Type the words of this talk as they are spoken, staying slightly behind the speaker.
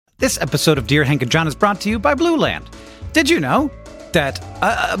This episode of Dear Hank and John is brought to you by Blue Land. Did you know that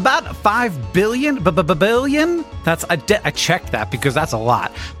about 5 billion, I checked that because that's a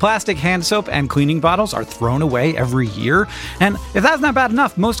lot, plastic hand soap and cleaning bottles are thrown away every year? And if that's not bad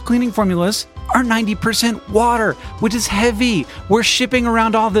enough, most cleaning formulas are 90% water, which is heavy. We're shipping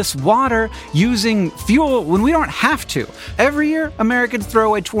around all this water using fuel when we don't have to. Every year, Americans throw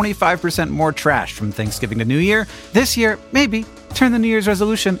away 25% more trash from Thanksgiving to New Year. This year, maybe turn the New Year's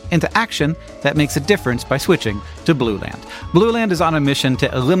resolution into action that makes a difference by switching to Blue Land. Blue Land is on a mission to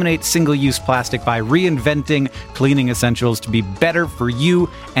eliminate single-use plastic by reinventing cleaning essentials to be better for you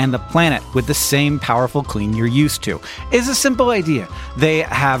and the planet with the same powerful clean you're used to. It's a simple idea. They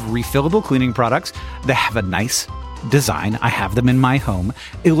have refillable cleaning products. They have a nice design. I have them in my home.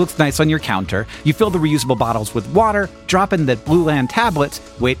 It looks nice on your counter. You fill the reusable bottles with water, drop in the Blue Land tablets,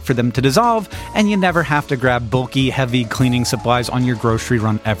 wait for them to dissolve, and you never have to grab bulky, heavy cleaning supplies on your grocery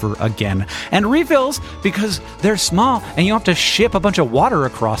run ever again. And refills, because they're small and you don't have to ship a bunch of water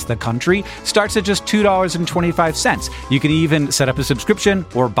across the country, starts at just $2.25. You can even set up a subscription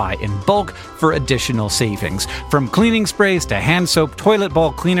or buy in bulk for additional savings. From cleaning sprays to hand soap, toilet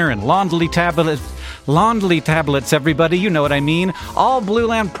bowl cleaner, and laundry tablets, everybody, you know what I mean. All Blue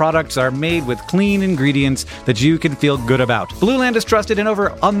Land products are made with clean ingredients that you can feel good about. Blue Land is trusted in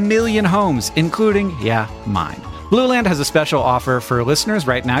over 1 million homes, including, mine. Blue Land has a special offer for listeners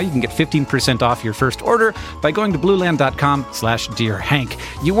right now. You can get 15% off your first order by going to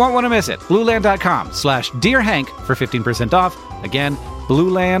blueland.com/dearhank. You won't want to miss it. blueland.com/dearhank for 15% off. Again,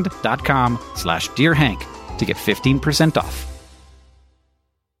 blueland.com/dearhank to get 15% off.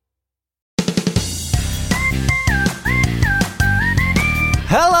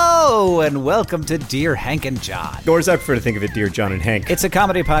 Hello, and welcome to Dear Hank and John. Or as I prefer to think of it, Dear John and Hank. It's a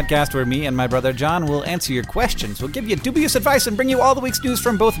comedy podcast where me and my brother John will answer your questions. We'll give you dubious advice and bring you all the week's news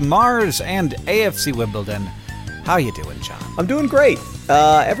from both Mars and AFC Wimbledon. How you doing, John? I'm doing great.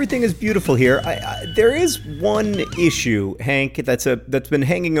 Everything is beautiful here. There is one issue, Hank, that's been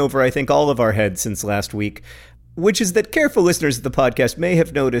hanging over, I think, all of our heads since last week, which is that careful listeners of the podcast may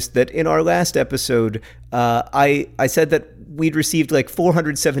have noticed that in our last episode, I said that we'd received like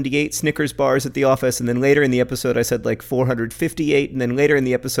 478 Snickers bars at the office, and then later in the episode I said like 458, and then later in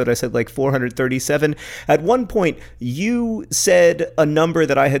the episode I said like 437. At one point, you said a number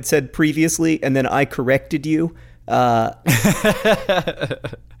that I had said previously, and then I corrected you.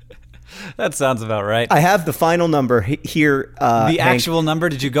 That sounds about right. I have the final number here. The actual number?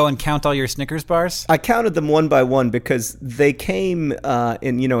 Did you go and count all your Snickers bars? I counted them one by one because they came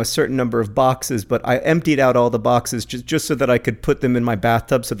in a certain number of boxes, but I emptied out all the boxes just so that I could put them in my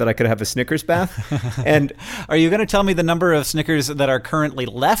bathtub so that I could have a Snickers bath. And are you going to tell me the number of Snickers that are currently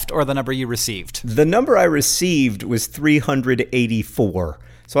left or the number you received? The number I received was 384.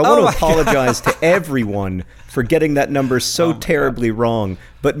 So I want to apologize to everyone for getting that number so terribly wrong.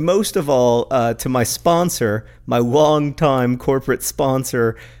 But most of all, to my sponsor, my longtime corporate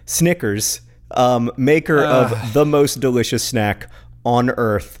sponsor, Snickers, maker of the most delicious snack on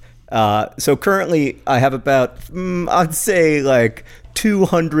earth. So currently, I have about, I'd say, like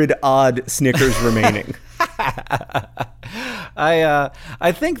 200 odd Snickers remaining.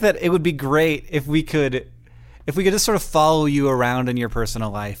 I think that it would be great if we could just sort of follow you around in your personal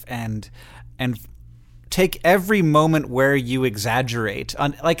life and take every moment where you exaggerate,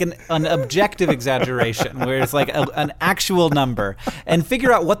 like an objective exaggeration, where it's like an actual number, and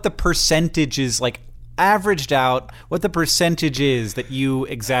figure out what the percentage is, like averaged out, what the percentage is that you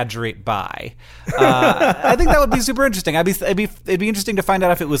exaggerate by. I think that would be super interesting. It'd be interesting to find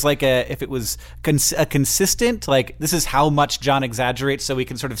out if it was like a consistent, like this is how much John exaggerates, so we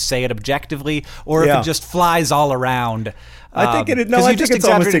can sort of say it objectively, or if it just flies all around. I think it's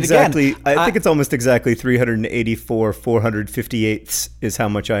almost exactly 384 458 is how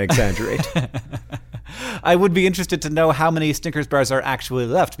much I exaggerate. I would be interested to know how many Snickers bars are actually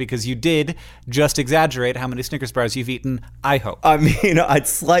left, because you did just exaggerate how many Snickers bars you've eaten, I hope. I mean, I'd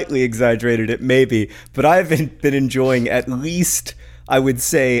slightly exaggerated it maybe, but I've been enjoying at least, I would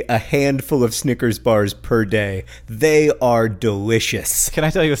say, a handful of Snickers bars per day. They are delicious. Can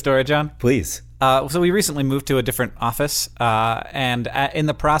I tell you a story, John? Please. So we recently moved to a different office, and in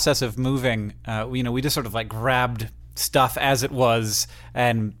the process of moving, we just sort of like grabbed stuff as it was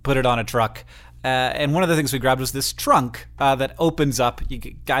and put it on a truck. And one of the things we grabbed was this trunk that opens up.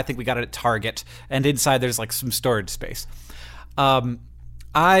 I think we got it at Target, and inside there's like some storage space.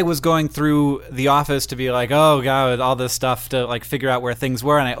 I was going through the office to be like, oh God, all this stuff to like figure out where things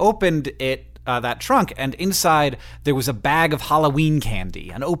were, and I opened it that trunk, and inside there was a bag of Halloween candy,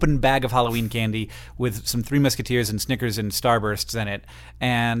 an open bag of Halloween candy with some Three Musketeers and Snickers and Starbursts in it.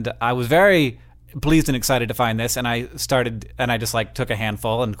 And I was very pleased and excited to find this, and I just like took a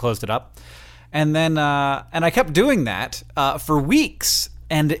handful and closed it up. And then and I kept doing that for weeks,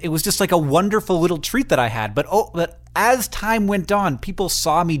 and it was just like a wonderful little treat that I had. But as time went on, people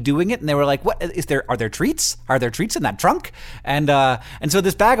saw me doing it, and they were like, "What is there? Are there treats? Are there treats in that trunk?" And so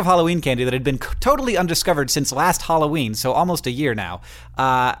this bag of Halloween candy that had been totally undiscovered since last Halloween, so almost a year now.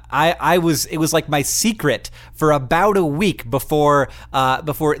 It was like my secret for about a week before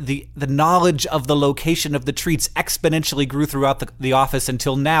the knowledge of the location of the treats exponentially grew throughout the office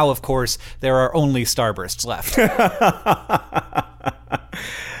until now. Of course, there are only Starbursts left.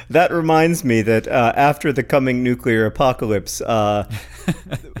 That reminds me that after the coming nuclear apocalypse,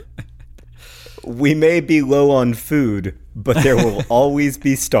 we may be low on food, but there will always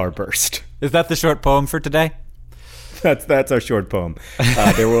be Starburst. Is that the short poem for today? That's our short poem.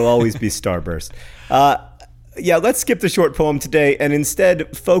 There will always be Starburst. Yeah, let's skip the short poem today and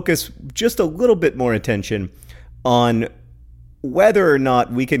instead focus just a little bit more attention on whether or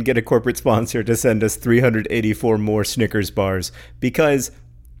not we can get a corporate sponsor to send us 384 more Snickers bars, because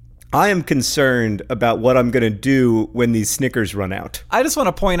I am concerned about what I'm going to do when these Snickers run out. I just want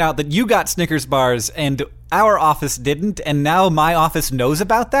to point out that you got Snickers bars and our office didn't, and now my office knows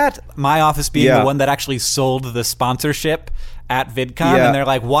about that. My office being the one that actually sold the sponsorship at VidCon, and they're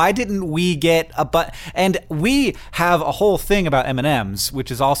like, why didn't we get a but? And we have a whole thing about M&Ms,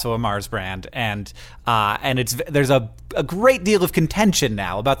 which is also a Mars brand, and there's a great deal of contention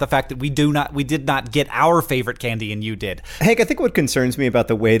now about the fact that we did not get our favorite candy and you did. Hank, I think what concerns me about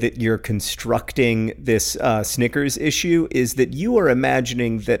the way that you're constructing this Snickers issue is that you are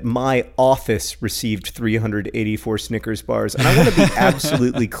imagining that my office received 384 Snickers bars, and I want to be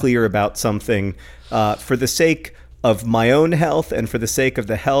absolutely clear about something for the sake of my own health and for the sake of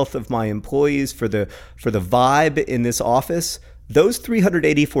the health of my employees, for the vibe in this office. Those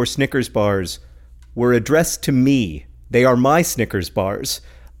 384 Snickers bars were addressed to me. They are my Snickers bars.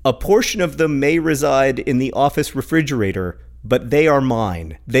 A portion of them may reside in the office refrigerator, but they are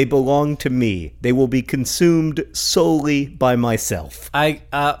mine. They belong to me. They will be consumed solely by myself.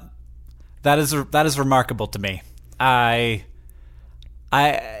 That is remarkable to me. Are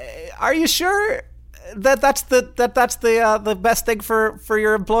you sure that's the best thing for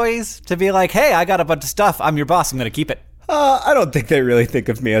your employees, to be like, hey, I got a bunch of stuff, I'm your boss, I'm gonna keep it? I don't think they really think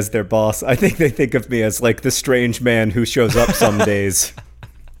of me as their boss. I think they think of me as like the strange man who shows up some days.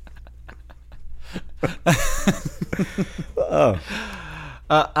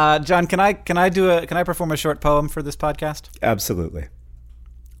 John, can I perform a short poem for this podcast? Absolutely.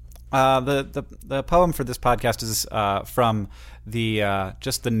 The poem for this podcast is from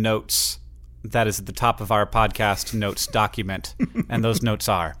just the notes that is at the top of our podcast notes document, and those notes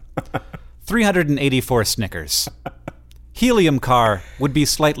are 384 Snickers. Helium car would be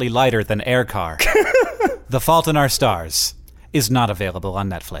slightly lighter than air car. The Fault in Our Stars is not available on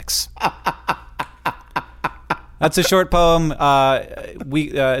Netflix. That's a short poem.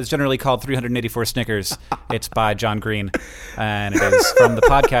 It's generally called 384 Snickers. It's by John Green, and it is from the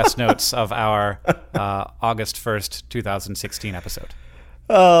podcast notes of our August 1st, 2016 episode.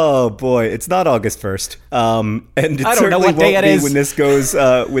 Oh boy, it's not August 1st, and it I don't know what day it is when this goes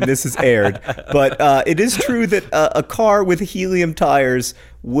when this is aired. But it is true that a car with helium tires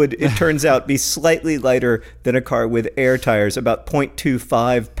would, it turns out, be slightly lighter than a car with air tires, about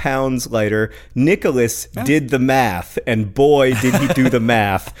 0.25 pounds lighter. Nicholas did the math, and boy, did he do the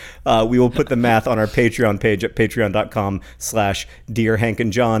math. We will put the math on our Patreon page at patreon.com/Dear Hank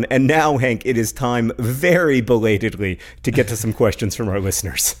and John. And now, Hank, it is time, very belatedly, to get to some questions from our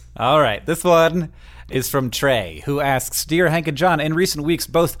listeners. All right, this one is from Trey, who asks, Dear Hank and John, in recent weeks,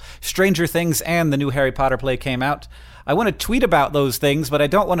 both Stranger Things and the new Harry Potter play came out. I want to tweet about those things, but I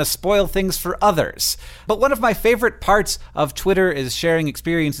don't want to spoil things for others. But one of my favorite parts of Twitter is sharing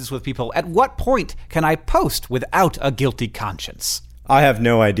experiences with people. At what point can I post without a guilty conscience? I have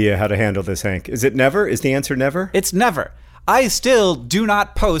no idea how to handle this, Hank. Is it never? Is the answer never? It's never. I still do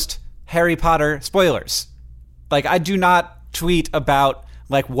not post Harry Potter spoilers. Like, I do not tweet about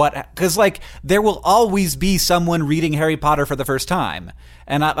like what, because like there will always be someone reading Harry Potter for the first time,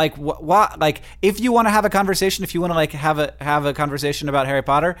 and I like what like if you want to have a conversation, if you want to like have a conversation about Harry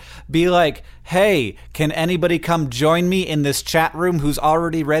Potter, be like, hey, can anybody come join me in this chat room who's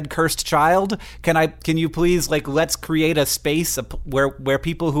already read Cursed Child? Can you please like let's create a space where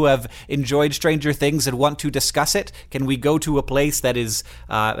people who have enjoyed Stranger Things and want to discuss it, can we go to a place that is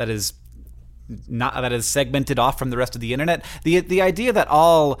segmented off from the rest of the internet. The idea that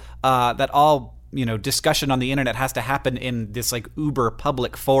all discussion on the internet has to happen in this like uber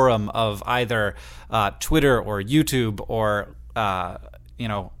public forum of either Twitter or YouTube or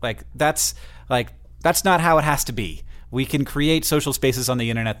that's not how it has to be. We can create social spaces on the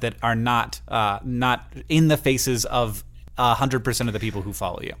internet that are not in the faces of 100% of the people who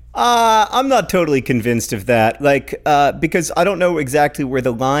follow you. I'm not totally convinced of that. Because I don't know exactly where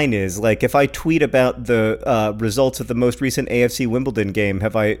the line is. Like, if I tweet about the results of the most recent AFC Wimbledon game,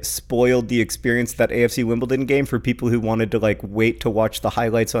 have I spoiled the experience of that AFC Wimbledon game for people who wanted to wait to watch the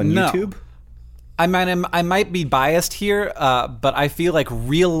highlights on YouTube? I might be biased here, but I feel like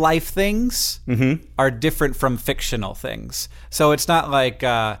real life things are different from fictional things. So it's not like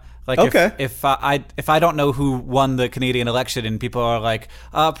okay. if I don't know who won the Canadian election and people are like,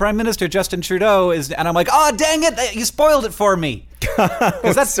 Prime Minister Justin Trudeau is, and I'm like, oh dang it, you spoiled it for me,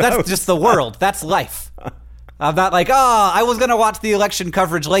 because that's just the world. That's life. I'm not like, I was gonna watch the election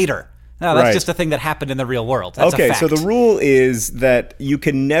coverage later. No, that's just a thing that happened in the real world. That's a fact. So the rule is that you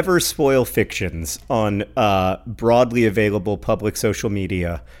can never spoil fictions on broadly available public social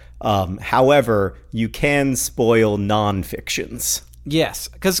media. However, you can spoil non-fictions. Yes,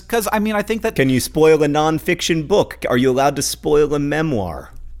 because I mean, I think that... Can you spoil a non-fiction book? Are you allowed to spoil a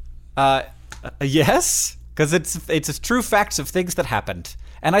memoir? Yes, because it's true facts of things that happened.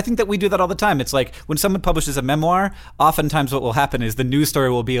 And I think that we do that all the time. It's like when someone publishes a memoir, oftentimes what will happen is the news story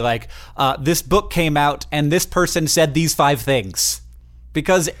will be like, this book came out and this person said these 5 things.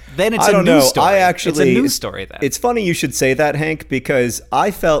 Because then it's a news story. It's a news story then. It's funny you should say that, Hank, because I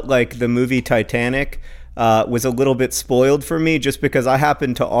felt like the movie Titanic was a little bit spoiled for me just because I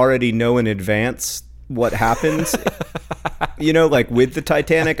happened to already know in advance what happens. With the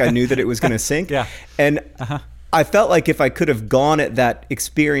Titanic, I knew that it was going to sink. Yeah. And I felt like if I could have gone at that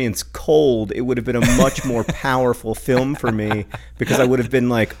experience cold, it would have been a much more powerful film for me, because I would have been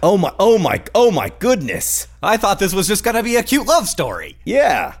like, oh my goodness. I thought this was just going to be a cute love story.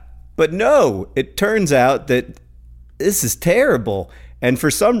 Yeah. But no, it turns out that this is terrible. And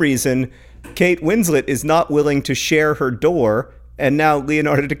for some reason, Kate Winslet is not willing to share her door, and now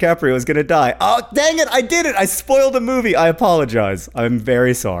Leonardo DiCaprio is going to die. Oh, dang it, I did it. I spoiled the movie. I apologize. I'm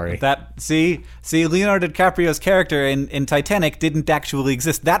very sorry. See, Leonardo DiCaprio's character in Titanic didn't actually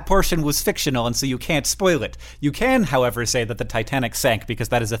exist. That portion was fictional, and so you can't spoil it. You can, however, say that the Titanic sank, because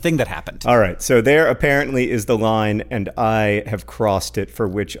that is a thing that happened. All right, so there apparently is the line, and I have crossed it, for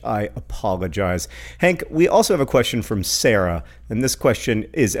which I apologize. Hank, we also have a question from Sarah, and this question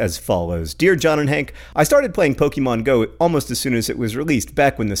is as follows. Dear John and Hank, I started playing Pokemon Go almost as soon as it was released,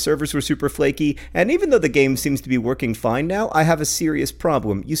 back when the servers were super flaky, and even though the game seems to be working fine now, I have a serious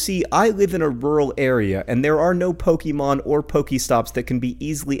problem. You see, I live in a rural area, and there are no Pokemon or Pokestops that can be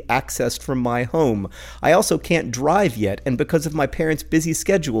easily accessed from my home. I also can't drive yet, and because of my parents' busy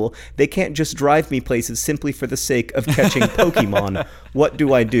schedule, they can't just drive me places simply for the sake of catching Pokemon. What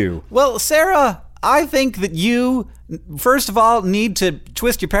do I do? Well, Sarah, I think that you, first of all, need to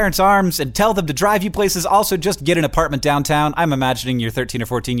twist your parents' arms and tell them to drive you places. Also, just get an apartment downtown. I'm imagining you're 13 or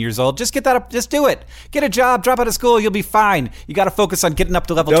 14 years old. Just get that up. Just do it. Get a job. Drop out of school. You'll be fine. You got to focus on getting up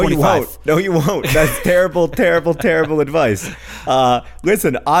to level 25. No, you won't. That's terrible, terrible, terrible advice.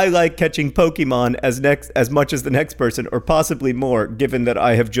 Listen, I like catching Pokemon as much as the next person, or possibly more, given that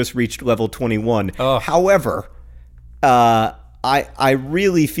I have just reached level 21. Oh. However, I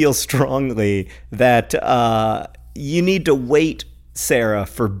really feel strongly that you need to wait, Sarah,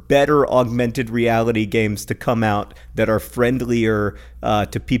 for better augmented reality games to come out that are friendlier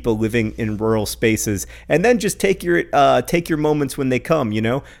to people living in rural spaces, and then just take your moments when they come.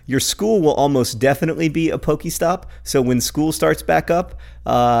 Your school will almost definitely be a Pokestop. So when school starts back up,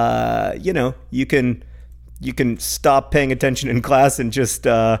 you can stop paying attention in class and just,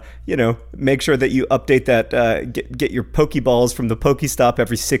 make sure that you update that, get your Pokeballs from the Pokestop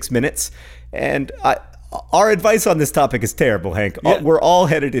every 6 minutes. And our advice on this topic is terrible, Hank. Yeah.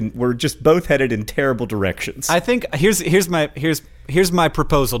 We're just both headed in terrible directions. I think here's my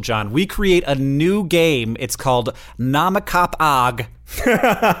proposal, John. We create a new game. It's called Nomekop Og,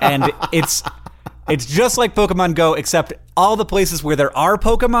 and it's just like Pokemon Go, except all the places where there are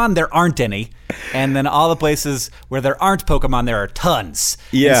Pokemon, there aren't any. And then all the places where there aren't Pokemon, there are tons.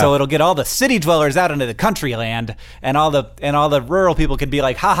 Yeah. And so it'll get all the city dwellers out into the country land, and all the rural people can be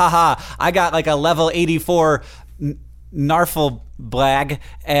like, ha ha ha, I got like a level 84 Narfle blag,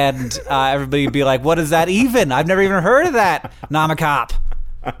 and everybody would be like, what is that even? I've never even heard of that, Nomekop.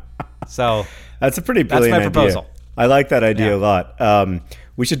 So that's a pretty brilliant idea. That's my proposal. I like that idea a lot.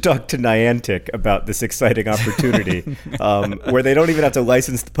 we should talk to Niantic about this exciting opportunity, where they don't even have to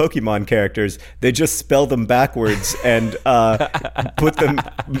license the Pokemon characters. They just spell them backwards and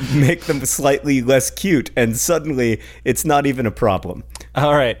make them slightly less cute, and suddenly it's not even a problem.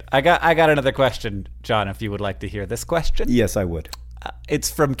 All right, I got another question, John, if you would like to hear this question. Yes, I would. It's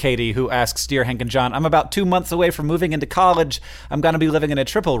from Katie, who asks, Dear Hank and John, I'm about 2 months away from moving into college. I'm going to be living in a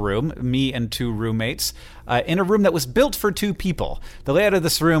triple room, me and 2 roommates, in a room that was built for 2 people. The layout of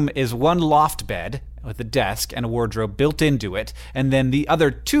this room is 1 loft bed with a desk and a wardrobe built into it, and then the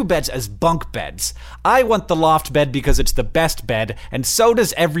other 2 beds as bunk beds. I want the loft bed because it's the best bed, and so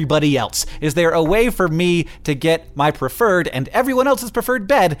does everybody else. Is there a way for me to get my preferred and everyone else's preferred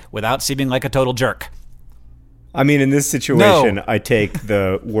bed without seeming like a total jerk? I mean, in this situation, I take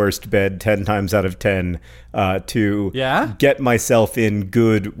the worst bed 10 times out of 10 to get myself in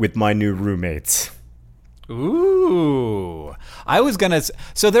good with my new roommates. Ooh. I was going to...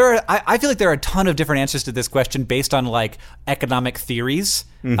 So I feel like there are a ton of different answers to this question based on, like, economic theories.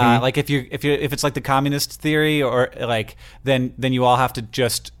 Mm-hmm. Like, if it's like the communist theory, or, like, then you all have to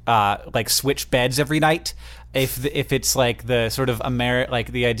just, like, switch beds every night. If it's like the sort of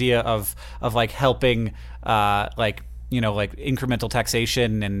like the idea of like helping like, you know, like incremental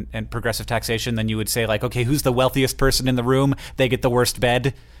taxation and progressive taxation, then you would say like, okay, who's the wealthiest person in the room? They get the worst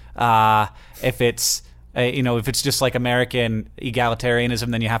bed. If it's if it's just like American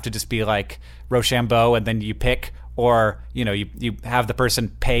egalitarianism, then you have to just be like Rochambeau, and then you pick. Or, you know, you have the person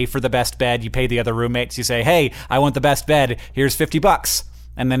pay for the best bed. You pay the other roommates. You say, hey, I want the best bed. Here's $50.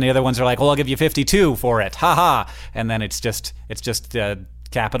 And then the other ones are like, well, I'll give you 52 for it. Ha ha. And then it's just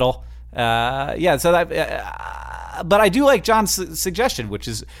capital. So that, but I do like John's suggestion, which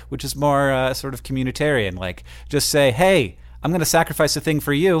is more sort of communitarian. Like, just say, hey, I'm going to sacrifice a thing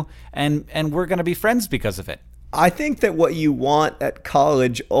for you, and we're going to be friends because of it. I think that what you want at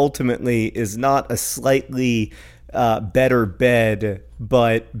college ultimately is not a slightly better bed,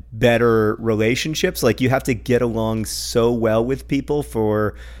 but better relationships. Like, you have to get along so well with people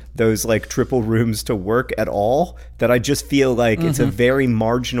for those like triple rooms to work at all, that I just feel like it's a very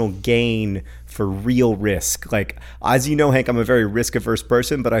marginal gain for real risk. Like, as you know, Hank, I'm a very risk averse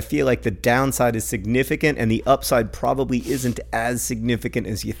person, but I feel like the downside is significant and the upside probably isn't as significant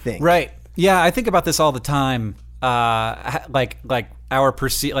as you think. Right. Yeah, I think about this all the time. Like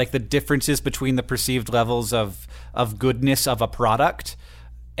the differences between the perceived levels of goodness of a product,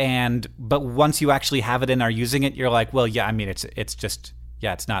 but once you actually have it and are using it, you're like, well, yeah, I mean, it's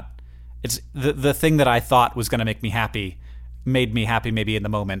the thing that I thought was going to make me happy made me happy maybe in the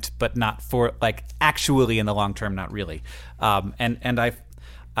moment, but not for like actually in the long term, not really. I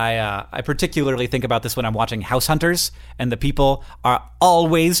particularly think about this when I'm watching House Hunters, and the people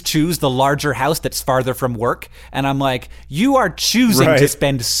always choose the larger house that's farther from work. And I'm like, you are choosing to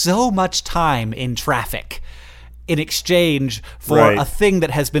spend so much time in traffic in exchange for a thing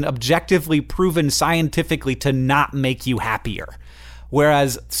that has been objectively proven scientifically to not make you happier.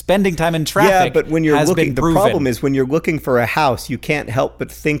 Whereas spending time in traffic, but when you're has looking, been the proven. problem is when you're looking for a house, you can't help but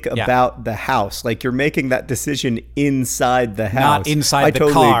think about the house. Like, you're making that decision inside the house, not inside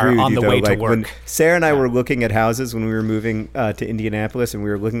the car on the way to work. When Sarah and I were looking at houses when we were moving to Indianapolis, and we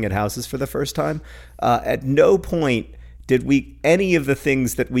were looking at houses for the first time, at no point did any of the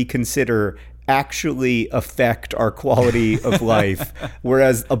things that we consider actually affect our quality of life,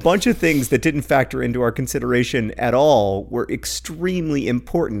 whereas a bunch of things that didn't factor into our consideration at all were extremely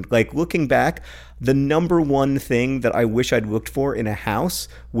important. Like, looking back, the number one thing that I wish I'd looked for in a house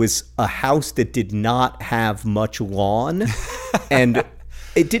was a house that did not have much lawn. And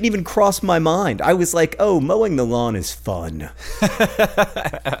it didn't even cross my mind. I was like, oh, mowing the lawn is fun.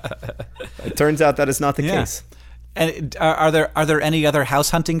 It turns out that is not the case. And are there any other house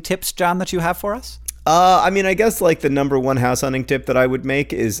hunting tips, John, that you have for us? I mean, I guess like the number one house hunting tip that I would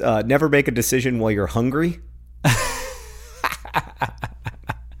make is never make a decision while you're hungry.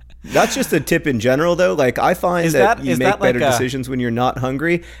 That's just a tip in general, though. Like, I find that you make better decisions when you're not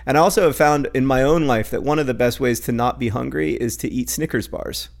hungry. And I also have found in my own life that one of the best ways to not be hungry is to eat Snickers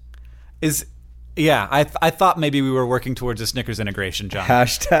bars. I thought maybe we were working towards a Snickers integration, John.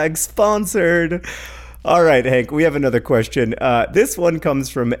 # sponsored. All right, Hank, we have another question. This one comes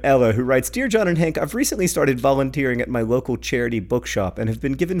from Ella, who writes, Dear John and Hank, I've recently started volunteering at my local charity bookshop and have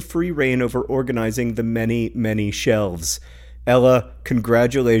been given free rein over organizing the many, many shelves. Ella,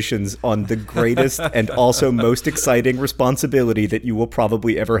 congratulations on the greatest and also most exciting responsibility that you will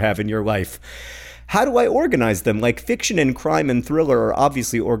probably ever have in your life. how do I organize them? Like fiction and crime and thriller are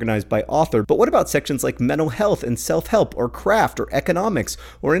obviously organized by author, but what about sections like mental health and self-help or craft or economics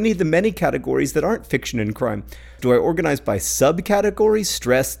or any of the many categories that aren't fiction and crime? Do I organize by subcategories,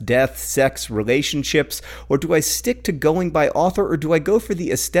 stress, death, sex, relationships, or do I stick to going by author, or do I go for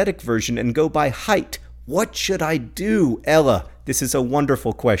the aesthetic version and go by height? What should I do? Ella, this is a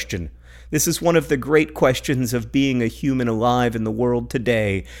wonderful question. This is one of the great questions of being a human alive in the world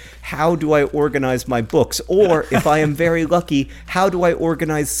today. How do I organize my books? Or, if I am very lucky, how do I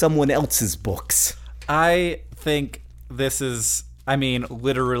organize someone else's books? I think this is,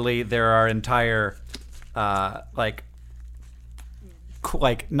 literally there are entire, like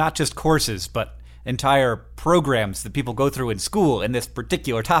not just courses, but entire programs that people go through in school in this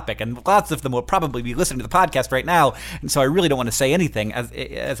particular topic, and lots of them will probably be listening to the podcast right now, and so I really don't want to say anything,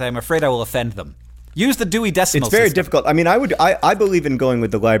 as I'm afraid I will offend them. Use the Dewey Decimal System. It's very difficult. I believe in going with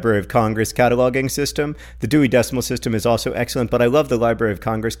the Library of Congress cataloging system. The Dewey Decimal System is also excellent, but I love the Library of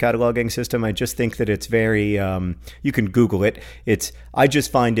Congress cataloging system. I just think that it's very, you can Google it. I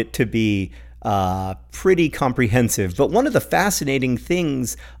just find it to be pretty comprehensive. But one of the fascinating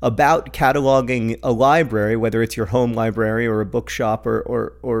things about cataloging a library, whether it's your home library or a bookshop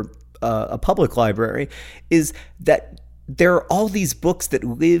or a public library, is that there are all these books that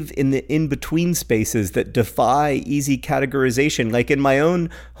live in the in-between spaces that defy easy categorization. Like in my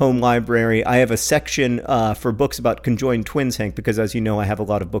own home library, I have a section for books about conjoined twins, Hank, because as you know, I have a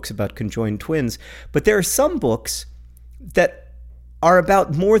lot of books about conjoined twins. But there are some books that are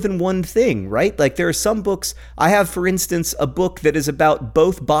about more than one thing, right? Like there are some books, I have, for instance, a book that is about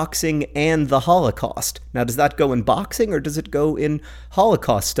both boxing and the Holocaust. Now, does that go in boxing or does it go in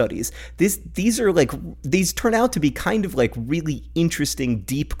Holocaust studies? These turn out to be kind of like really interesting,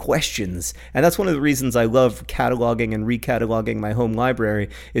 deep questions. And that's one of the reasons I love cataloging and recataloging my home library,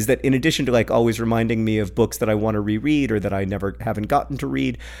 is that in addition to like always reminding me of books that I want to reread or that I haven't gotten to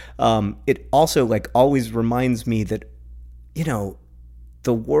read, it also like always reminds me that,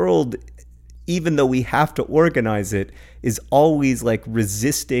 the world, even though we have to organize it, is always like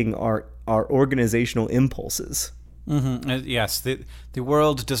resisting our organizational impulses. Mm-hmm. Yes, the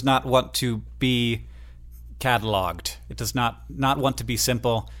world does not want to be cataloged. It does not want to be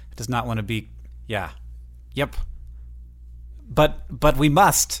simple. It does not want to be, yep. But we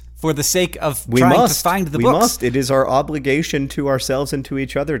must, for the sake of trying to find the books. We must. It is our obligation to ourselves and to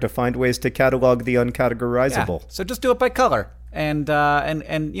each other to find ways to catalog the uncategorizable. Yeah. So just do it by color. And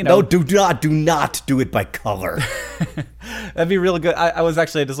No, do not do it by color. That'd be really good. I was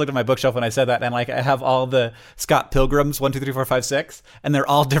actually, I just looked at my bookshelf when I said that, and like I have all the Scott Pilgrims 1, 2, 3, 4, 5, 6, and they're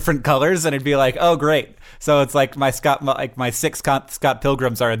all different colors, and it'd be like, oh great. So it's like my 6 Scott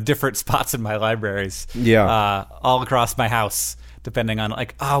Pilgrims are in different spots in my libraries. Yeah. All across my house, depending on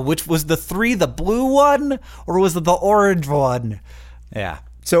which was the 3, the blue one, or was it the orange one? Yeah.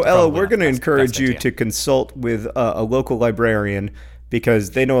 So, Ella, we're going to encourage you to consult with a local librarian,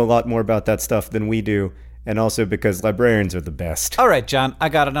 because they know a lot more about that stuff than we do, and also because librarians are the best. All right, John, I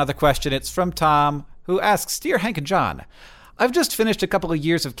got another question. It's from Tom, who asks, Dear Hank and John, I've just finished a couple of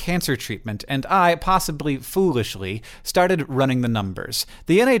years of cancer treatment, and I, possibly foolishly, started running the numbers.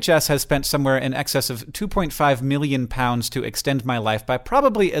 The NHS has spent somewhere in excess of £2.5 million to extend my life by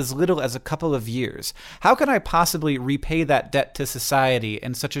probably as little as a couple of years. How can I possibly repay that debt to society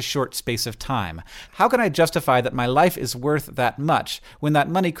in such a short space of time? How can I justify that my life is worth that much when that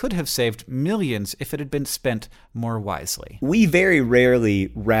money could have saved millions if it had been spent more wisely? We very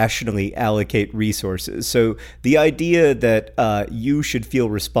rarely rationally allocate resources. So the idea that you should feel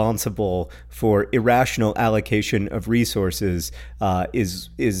responsible for irrational allocation of resources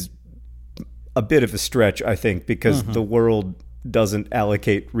is a bit of a stretch, I think, because the world doesn't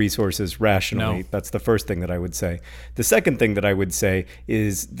allocate resources rationally. No. That's the first thing that I would say. The second thing that I would say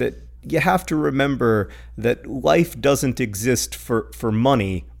is that you have to remember that life doesn't exist for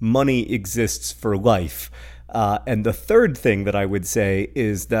money. Money exists for life. And the third thing that I would say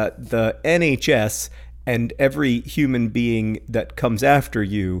is that the NHS and every human being that comes after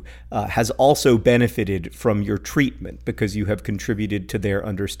you has also benefited from your treatment, because you have contributed to their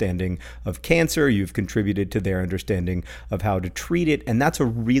understanding of cancer, you've contributed to their understanding of how to treat it, and that's a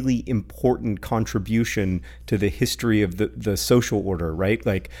really important contribution to the history of the social order, right?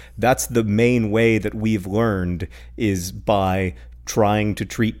 Like, that's the main way that we've learned, is by trying to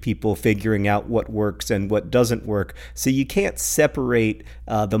treat people, figuring out what works and what doesn't work. So you can't separate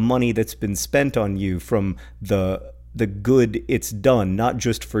the money that's been spent on you from the the good it's done, not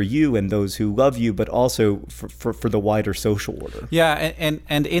just for you and those who love you, but also for the wider social order. Yeah,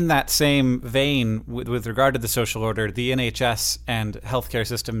 and in that same vein, with regard to the social order, the NHS and healthcare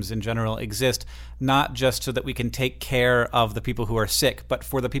systems in general exist not just so that we can take care of the people who are sick, but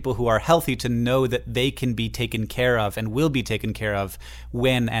for the people who are healthy to know that they can be taken care of and will be taken care of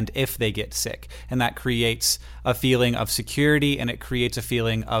when and if they get sick. And that creates a feeling of security, and it creates a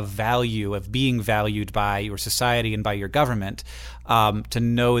feeling of value, of being valued by your society and by your government, to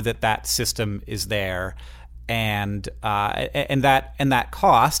know that that system is there, and that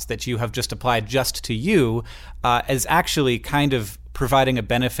cost that you have just applied just to you is actually kind of providing a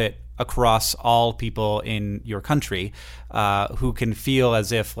benefit across all people in your country, who can feel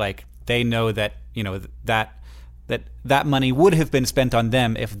as if like they know that that money would have been spent on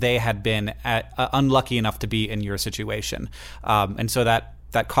them if they had been unlucky enough to be in your situation, and so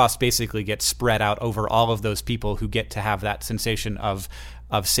that cost basically gets spread out over all of those people who get to have that sensation of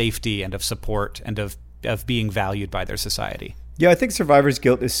safety and of support and of being valued by their society. Yeah, I think survivor's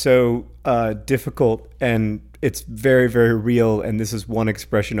guilt is so difficult, and it's very, very real, and this is one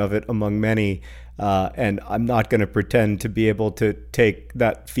expression of it among many. And I'm not going to pretend to be able to take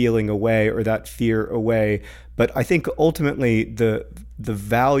that feeling away or that fear away. But I think ultimately the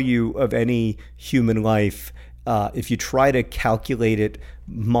value of any human life, if you try to calculate it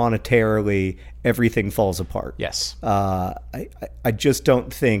monetarily, everything falls apart. Yes. I just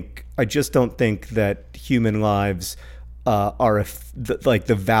don't think that human lives are like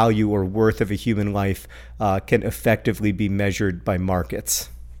the value or worth of a human life can effectively be measured by markets.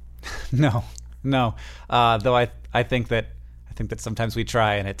 No. Though I think that sometimes we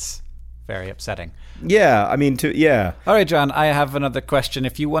try, and it's very upsetting. Yeah, I mean, yeah. All right, John, I have another question.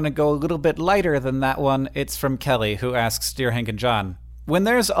 If you want to go a little bit lighter than that one, it's from Kelly, who asks, Dear Hank and John, when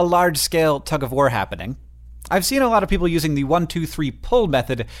there's a large-scale tug-of-war happening, I've seen a lot of people using the 1-2-3 pull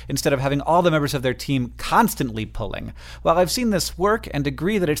method instead of having all the members of their team constantly pulling. While I've seen this work and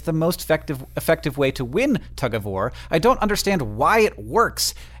agree that it's the most effective way to win tug-of-war, I don't understand why it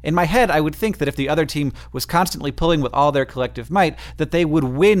works. In my head, I would think that if the other team was constantly pulling with all their collective might, that they would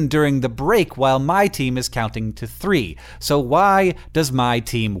win during the break while my team is counting to 3. So why does my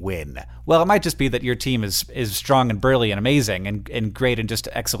team win? Well, it might just be that your team is strong and burly and amazing and great and just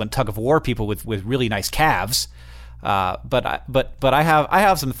excellent tug-of-war people with really nice calves. But I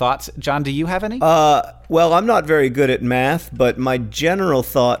have some thoughts. John, do you have any? Well, I'm not very good at math, but my general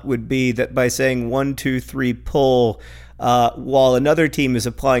thought would be that by saying 1-2-3 pull, while another team is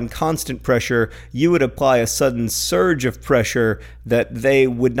applying constant pressure, you would apply a sudden surge of pressure that they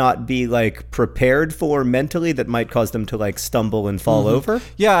would not be like prepared for mentally, that might cause them to like stumble and fall over.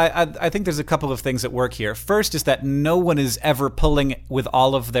 Yeah, I think there's a couple of things at work here. First is that no one is ever pulling with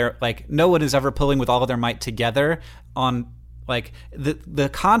all of their might together on like the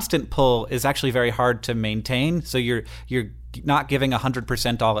constant pull is actually very hard to maintain. So you're not giving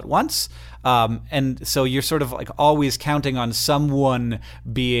 100% all at once. And so you're sort of like always counting on someone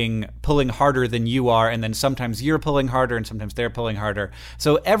pulling harder than you are. And then sometimes you're pulling harder and sometimes they're pulling harder.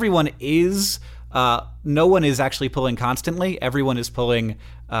 So everyone is, no one is actually pulling constantly. Everyone is pulling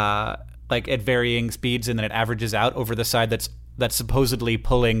like at varying speeds, and then it averages out over the side that's supposedly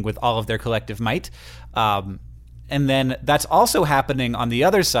pulling with all of their collective might. And then that's also happening on the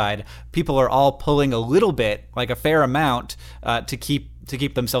other side. People are all pulling a little bit, like a fair amount, to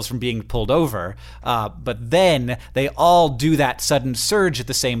keep themselves from being pulled over. But then they all do that sudden surge at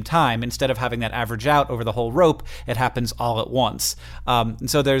the same time. Instead of having that average out over the whole rope, it happens all at once. And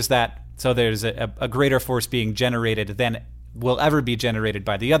so there's that. So there's a greater force being generated than will ever be generated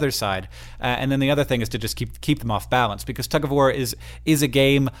by the other side. And then the other thing is to just keep them off balance, because tug of war is a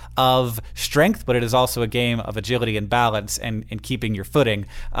game of strength, but it is also a game of agility and balance and keeping your footing,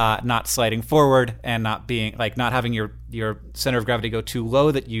 not sliding forward and not having your center of gravity go too low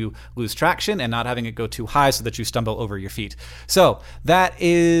that you lose traction, and not having it go too high so that you stumble over your feet. So that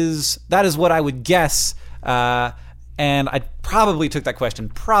is what I would guess. And I probably took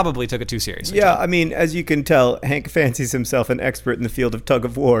it too seriously. Yeah, I mean, as you can tell, Hank fancies himself an expert in the field of tug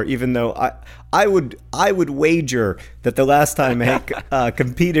of war, even though I would wager that the last time Hank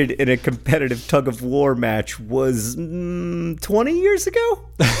competed in a competitive tug of war match was 20 years ago?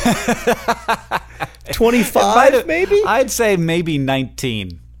 25 maybe? I'd say maybe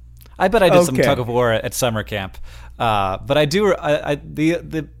 19. I bet I did some tug of war at summer camp. But I do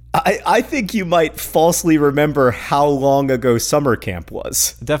I think you might falsely remember how long ago summer camp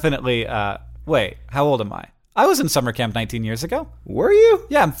was. Definitely. Wait, how old am I? I was in summer camp 19 years ago. Were you?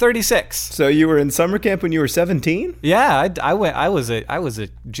 Yeah, I'm 36. So you were in summer camp when you were 17? Yeah, I went. I was a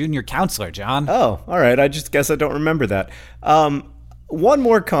junior counselor, John. Oh, all right. I just guess I don't remember that. One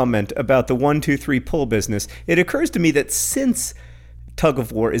more comment about the 1-2-3 pull business. It occurs to me that since tug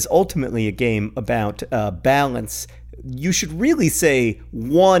of war is ultimately a game about balance, you should really say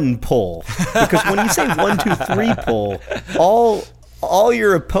one pull, because when you say 1-2-3 pull, all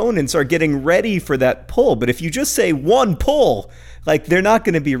your opponents are getting ready for that pull. But if you just say one pull, like, they're not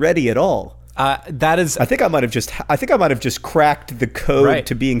going to be ready at all. That is. I think I might have just cracked the code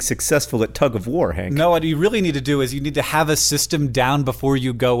to being successful at tug of war, Hank. No, what you really need to do is you need to have a system down before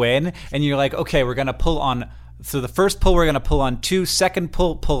you go in, and you're like, okay, we're going to pull on. So the first pull, we're going to pull on 2, second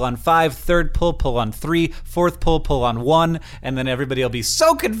pull on 5, third pull on 3, fourth pull on 1, and then everybody will be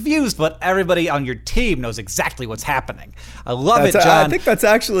so confused, but everybody on your team knows exactly what's happening. I love it, John. I think that's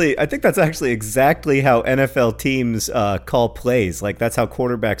actually exactly how NFL teams call plays. Like, that's how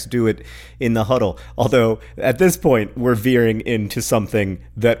quarterbacks do it in the huddle. Although at this point, we're veering into something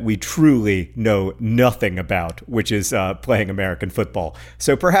that we truly know nothing about, which is playing American football.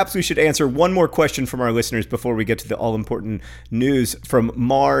 So perhaps we should answer one more question from our listeners before we get to the all-important news from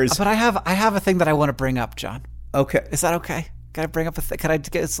Mars. But I have a thing that I want to bring up, John. Okay. Is that okay? Can I bring up can I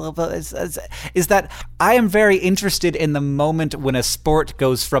get a little bit? Is that I am very interested in the moment when a sport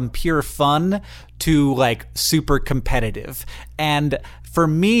goes from pure fun to, like, super competitive. And for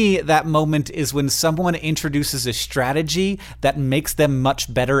me, that moment is when someone introduces a strategy that makes them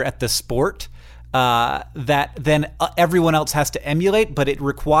much better at the sport. That then everyone else has to emulate, but it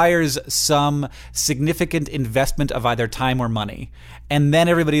requires some significant investment of either time or money. And then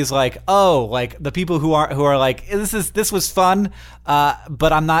everybody's like, oh, like, the people who are like, this was fun,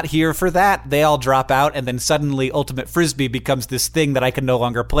 but I'm not here for that. They all drop out, and then suddenly Ultimate Frisbee becomes this thing that I can no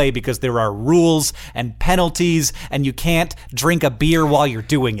longer play because there are rules and penalties, and you can't drink a beer while you're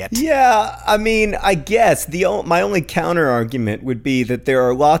doing it. Yeah, I mean, I guess my only counter argument would be that there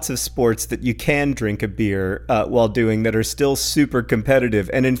are lots of sports that you can drink a beer while doing that are still super competitive,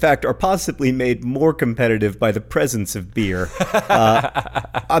 and in fact are possibly made more competitive by the presence of beer.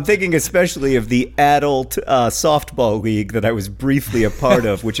 I'm thinking especially of the adult softball league that I was briefly a part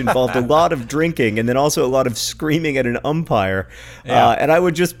of, which involved a lot of drinking and then also a lot of screaming at an umpire. And I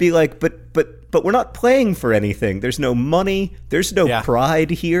would just be like, but we're not playing for anything. There's no money. There's no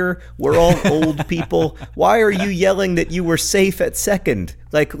pride here. We're all old people. Why are you yelling that you were safe at second?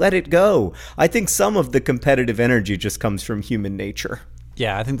 Like, let it go. I think some of the competitive energy just comes from human nature.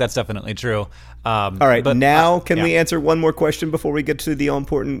 Yeah, I think that's definitely true. All right, but now can we answer one more question before we get to the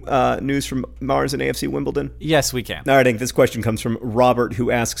all-important news from Mars and AFC Wimbledon? Yes, we can. All right, Hank, this question comes from Robert, who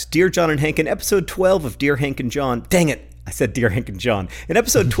asks, Dear John and Hank, in episode 12 of Dear Hank and John, dang it, I said Dear Hank and John. In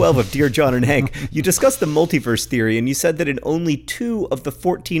episode 12 of Dear John and Hank, you discussed the multiverse theory, and you said that in only 2 of the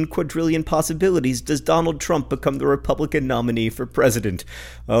 14 quadrillion possibilities does Donald Trump become the Republican nominee for president.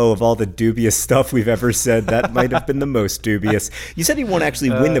 Oh, of all the dubious stuff we've ever said, that might have been the most dubious. You said he won't actually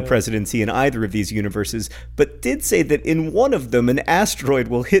win the presidency in either of these universes, but did say that in one of them, an asteroid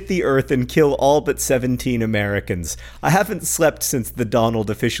will hit the Earth and kill all but 17 Americans. I haven't slept since the Donald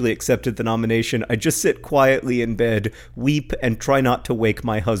officially accepted the nomination. I just sit quietly in bed, weep, and try not to wake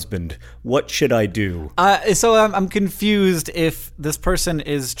my husband. What should I do? So I'm confused if this person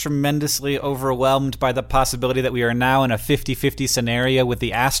is tremendously overwhelmed by the possibility that we are now in a 50-50 scenario with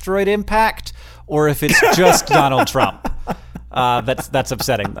the asteroid impact, or if it's just Donald Trump that's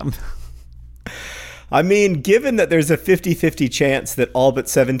upsetting them. I mean, given that there's a 50-50 chance that all but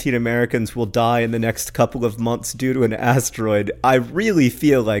 17 Americans will die in the next couple of months due to an asteroid, I really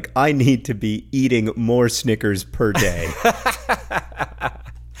feel like I need to be eating more Snickers per day.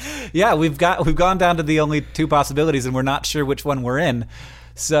 Yeah, we've gone down to the only 2 possibilities, and we're not sure which one we're in.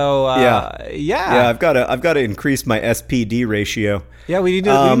 So yeah, I've got to increase my SPD ratio. Yeah, we need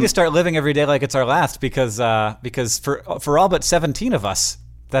to start living every day like it's our last, because for all but 17 of us,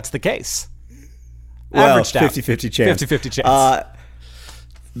 that's the case. Well, Averaged out. 50-50 chance. 50-50 chance.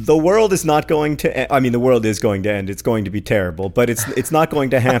 The world is not going to end. I mean, the world is going to end. It's going to be terrible, but it's not going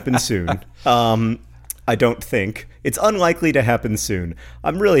to happen soon. I don't think. It's unlikely to happen soon.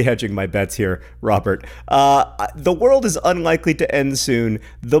 I'm really hedging my bets here, Robert. The world is unlikely to end soon.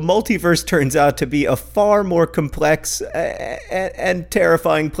 The multiverse turns out to be a far more complex and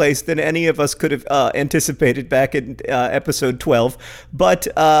terrifying place than any of us could have anticipated back in episode 12. But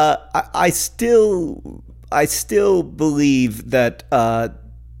I still believe that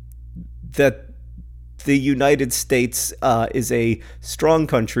the United States is a strong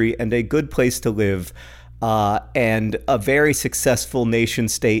country and a good place to live, and a very successful nation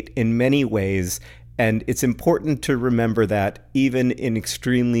state in many ways. And it's important to remember that even in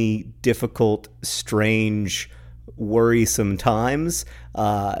extremely difficult, strange, worrisome times,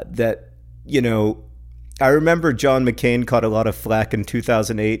 that, I remember John McCain caught a lot of flack in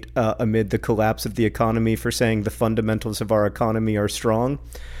 2008 amid the collapse of the economy for saying the fundamentals of our economy are strong.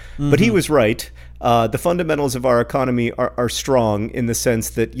 But he was right. The fundamentals of our economy are strong in the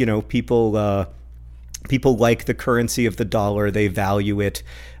sense that, people like the currency of the dollar. They value it.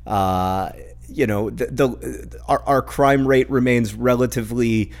 Our crime rate remains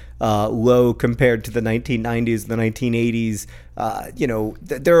relatively low compared to the 1990s, the 1980s.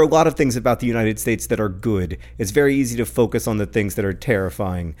 There are a lot of things about the United States that are good. It's very easy to focus on the things that are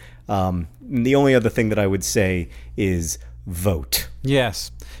terrifying. The only other thing that I would say is vote.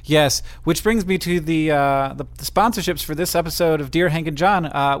 Yes, which brings me to the sponsorships for this episode of Dear Hank and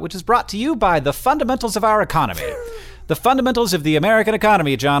John, which is brought to you by the fundamentals of our economy. The fundamentals of the American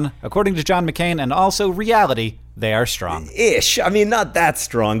economy, John, according to John McCain, and also reality, they are strong. Ish. I mean, not that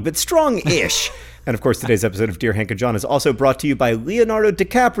strong, but strong-ish. And of course, today's episode of Dear Hank and John is also brought to you by Leonardo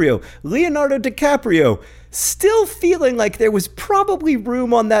DiCaprio. Leonardo DiCaprio, still feeling like there was probably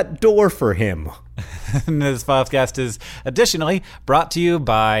room on that door for him. This podcast is additionally brought to you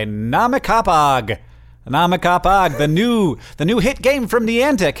by Nomekop. Nomekop, the new hit game from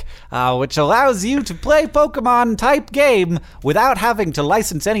Niantic, which allows you to play Pokemon-type game without having to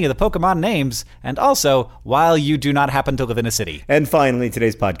license any of the Pokemon names, and also while you do not happen to live in a city. And finally,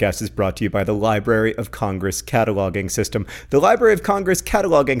 today's podcast is brought to you by the Library of Congress cataloging system. The Library of Congress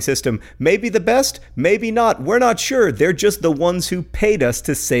cataloging system may be the best, maybe not. We're not sure. They're just the ones who paid us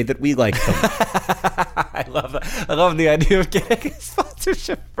to say that we like them. I love the idea of getting a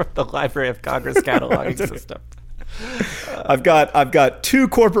sponsorship from the Library of Congress cataloging system. I've got two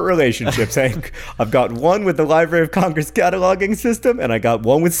corporate relationships, Hank. I've got one with the Library of Congress cataloging system, and I got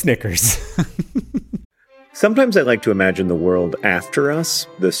one with Snickers. Sometimes I like to imagine the world after us,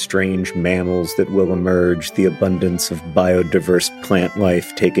 the strange mammals that will emerge, the abundance of biodiverse plant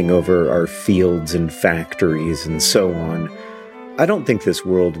life taking over our fields and factories, and so on. I don't think this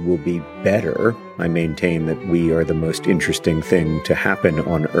world will be better. I maintain that we are the most interesting thing to happen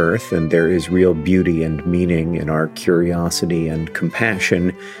on Earth, and there is real beauty and meaning in our curiosity and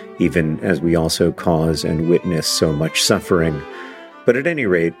compassion, even as we also cause and witness so much suffering. But at any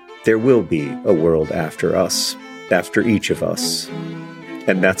rate, there will be a world after us, after each of us.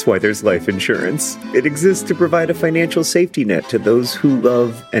 And that's why there's life insurance. It exists to provide a financial safety net to those who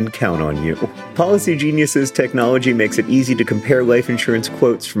love and count on you. Policy Genius's technology makes it easy to compare life insurance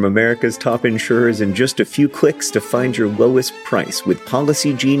quotes from America's top insurers in just a few clicks to find your lowest price. With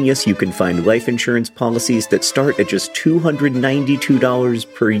Policy Genius, you can find life insurance policies that start at just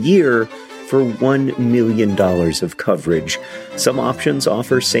 $292 per year for $1 million of coverage. Some options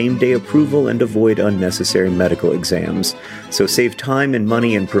offer same-day approval and avoid unnecessary medical exams. So save time and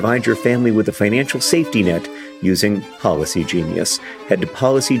money and provide your family with a financial safety net using Policy Genius. Head to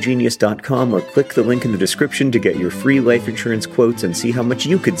policygenius.com or click the link in the description to get your free life insurance quotes and see how much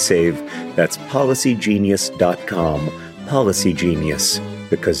you could save. That's policygenius.com. Policy Genius,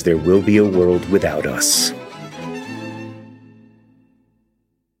 because there will be a world without us.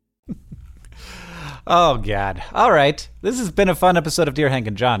 Oh, God. All right. This has been a fun episode of Dear Hank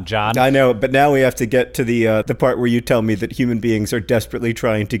and John. John. I know, but now we have to get to the part where you tell me that human beings are desperately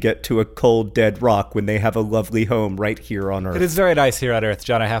trying to get to a cold, dead rock when they have a lovely home right here on Earth. It is very nice here on Earth,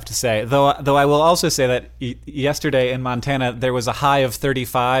 John, I have to say. Though I will also say that yesterday in Montana, there was a high of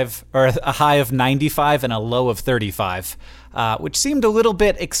 35, or a high of 95 and a low of 35. Which seemed a little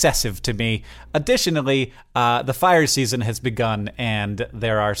bit excessive to me. Additionally, the fire season has begun, and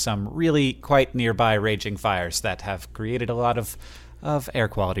there are some really quite nearby raging fires that have created a lot of air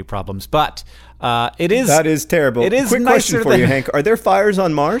quality problems. But it is... That is terrible. It is Quick question for you, Hank. Are there fires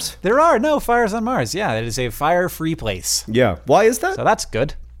on Mars? There are no fires on Mars. Yeah, it is a fire-free place. Yeah. Why is that? So that's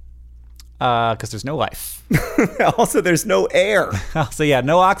good. Because there's no life. Also, there's no air. So yeah,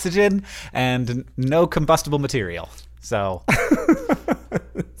 no oxygen and no combustible material. So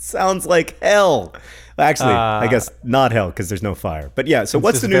sounds like hell. Actually, I guess not hell because there's no fire. But yeah, so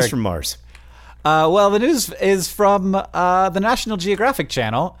what's the news from Mars? Well, the news is from the National Geographic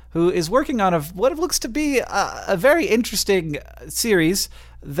Channel, who is working on what looks to be a very interesting series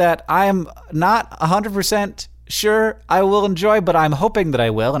that I am not 100% sure I will enjoy, but I'm hoping that I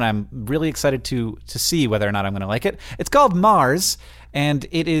will, and I'm really excited to see whether or not I'm going to like it. It's called Mars, and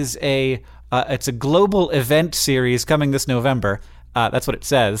it is it's a global event series coming this November. That's what it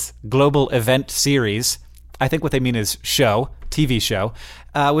says. Global event series. I think what they mean is show. TV show,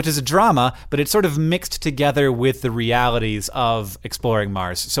 which is a drama, but it's sort of mixed together with the realities of exploring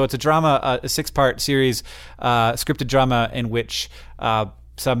Mars. So it's a drama, a 6-part series, scripted drama in which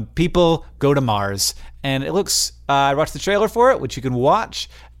some people go to Mars. And it looks, I watched the trailer for it, which you can watch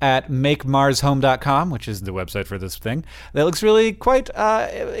at makemarshome.com, which is the website for this thing. That looks really quite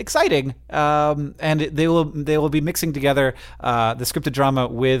exciting. And they will be mixing together the scripted drama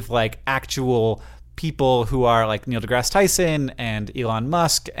with like actual people who are like Neil deGrasse Tyson and Elon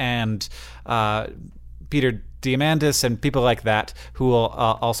Musk and Peter Diamandis and people like that who will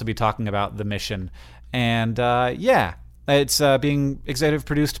also be talking about the mission. And it's being executive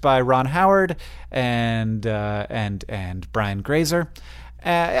produced by Ron Howard and Brian Grazer.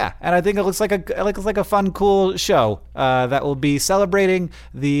 And I think it looks like a fun, cool show that will be celebrating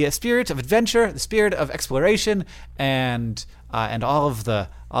the spirit of adventure, the spirit of exploration, and all of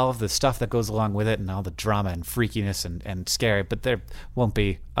the stuff that goes along with it, and all the drama and freakiness and scary. But there won't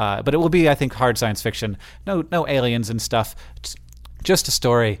be. But it will be, I think, hard science fiction. No aliens and stuff. Just a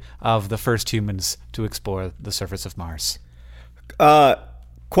story of the first humans to explore the surface of Mars.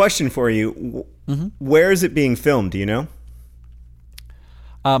 Question for you: Where is it being filmed? Do you know?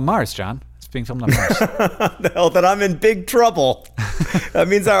 Mars, John. It's being filmed on Mars. The hell, that I'm in big trouble. That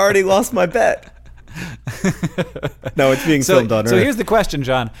means I already lost my bet. No, it's being filmed on Earth. So here's the question,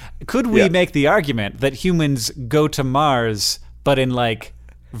 John. Could we make the argument that humans go to Mars, but in like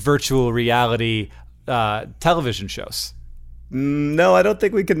virtual reality television shows? No, I don't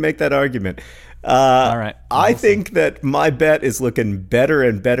think we can make that argument. All right. I think that my bet is looking better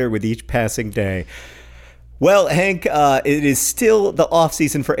and better with each passing day. Well, Hank, it is still the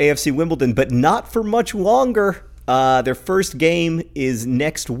off-season for AFC Wimbledon, but not for much longer. Their first game is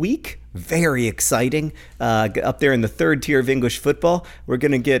next week. Very exciting. Up there in the third tier of English football. We're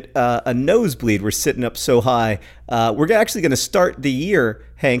going to get a nosebleed. We're sitting up so high. We're actually going to start the year,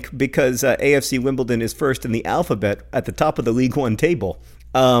 Hank, because AFC Wimbledon is first in the alphabet at the top of the League One table.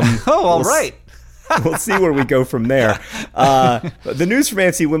 All right. We'll see where we go from there. The news from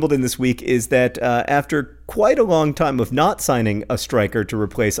AFC Wimbledon this week is that after quite a long time of not signing a striker to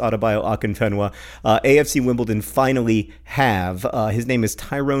replace Adebayo Akinfenwa, AFC Wimbledon finally have. His name is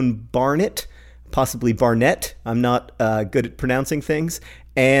Tyrone Barnett, possibly Barnett. I'm not good at pronouncing things.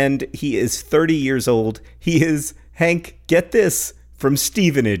 And he is 30 years old. He is, Hank, get this, from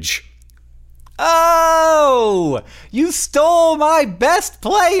Stevenage. Oh, you stole my best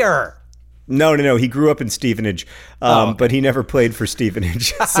player. No. He grew up in Stevenage, but he never played for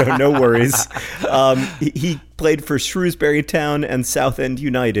Stevenage, so no worries. He played for Shrewsbury Town and Southend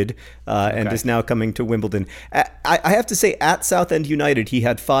United, and is now coming to Wimbledon. I have to say, at Southend United, he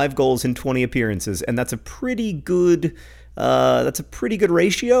had 5 goals in 20 appearances, and that's a pretty good. That's a pretty good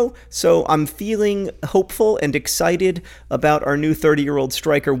ratio. So I'm feeling hopeful and excited about our new 30-year-old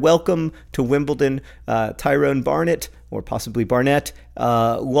striker. Welcome to Wimbledon, Tyrone Barnett. Or possibly Barnett.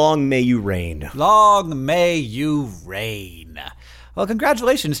 Long may you reign. Long may you reign. Well,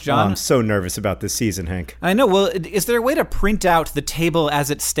 congratulations, John. I'm so nervous about this season, Hank. I know. Well, is there a way to print out the table as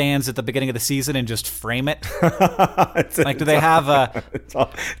it stands at the beginning of the season and just frame it? Do they have a...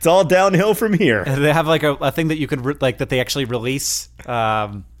 It's all downhill from here. Do they have like a thing that you could, that they actually release?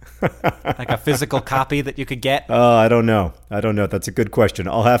 Like a physical copy that you could get? I don't know. That's a good question.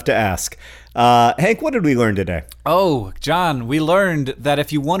 I'll have to ask. Hank, what did we learn today? Oh, John, we learned that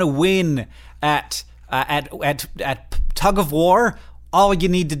if you want to win at tug of war, all you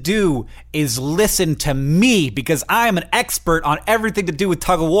need to do is listen to me, because I'm an expert on everything to do with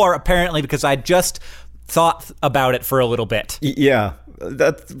tug of war, apparently, because I just thought about it for a little bit. Yeah.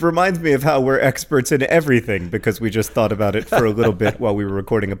 That reminds me of how we're experts in everything, because we just thought about it for a little bit while we were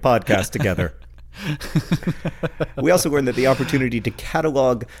recording a podcast together. We also learned that the opportunity to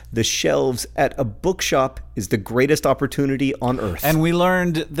catalog the shelves at a bookshop is the greatest opportunity on earth. And we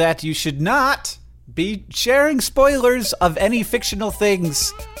learned that you should not be sharing spoilers of any fictional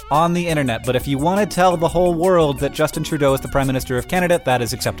things on the internet. But if you want to tell the whole world that Justin Trudeau is the Prime Minister of Canada, that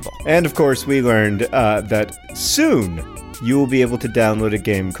is acceptable. And of course, we learned that soon you will be able to download a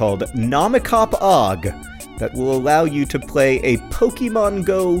game called Nomekop Og that will allow you to play a Pokemon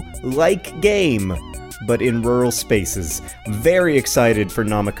Go-like game, but in rural spaces. Very excited for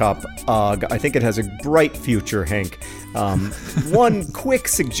Nomekop Og. I think it has a bright future, Hank. One quick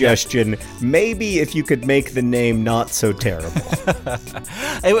suggestion, maybe if you could make the name not so terrible.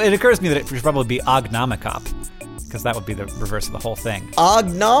 It occurs to me that it should probably be Ognomikop, because that would be the reverse of the whole thing.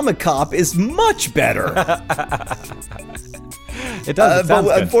 Ognomikop is much better. It does.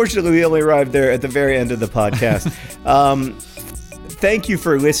 But unfortunately, we only arrived there at the very end of the podcast. Thank you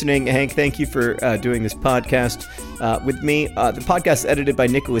for listening, Hank. Thank you for doing this podcast. with me. The podcast is edited by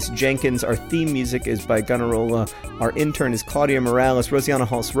Nicholas Jenkins. Our theme music is by Gunnarola. Our intern is Claudia Morales. Rosiana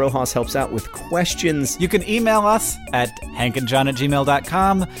Halls Rojas helps out with questions. You can email us at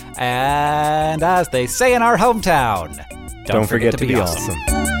hankandjohn@gmail.com. And as they say in our hometown, don't forget to be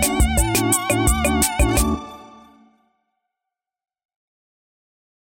awesome.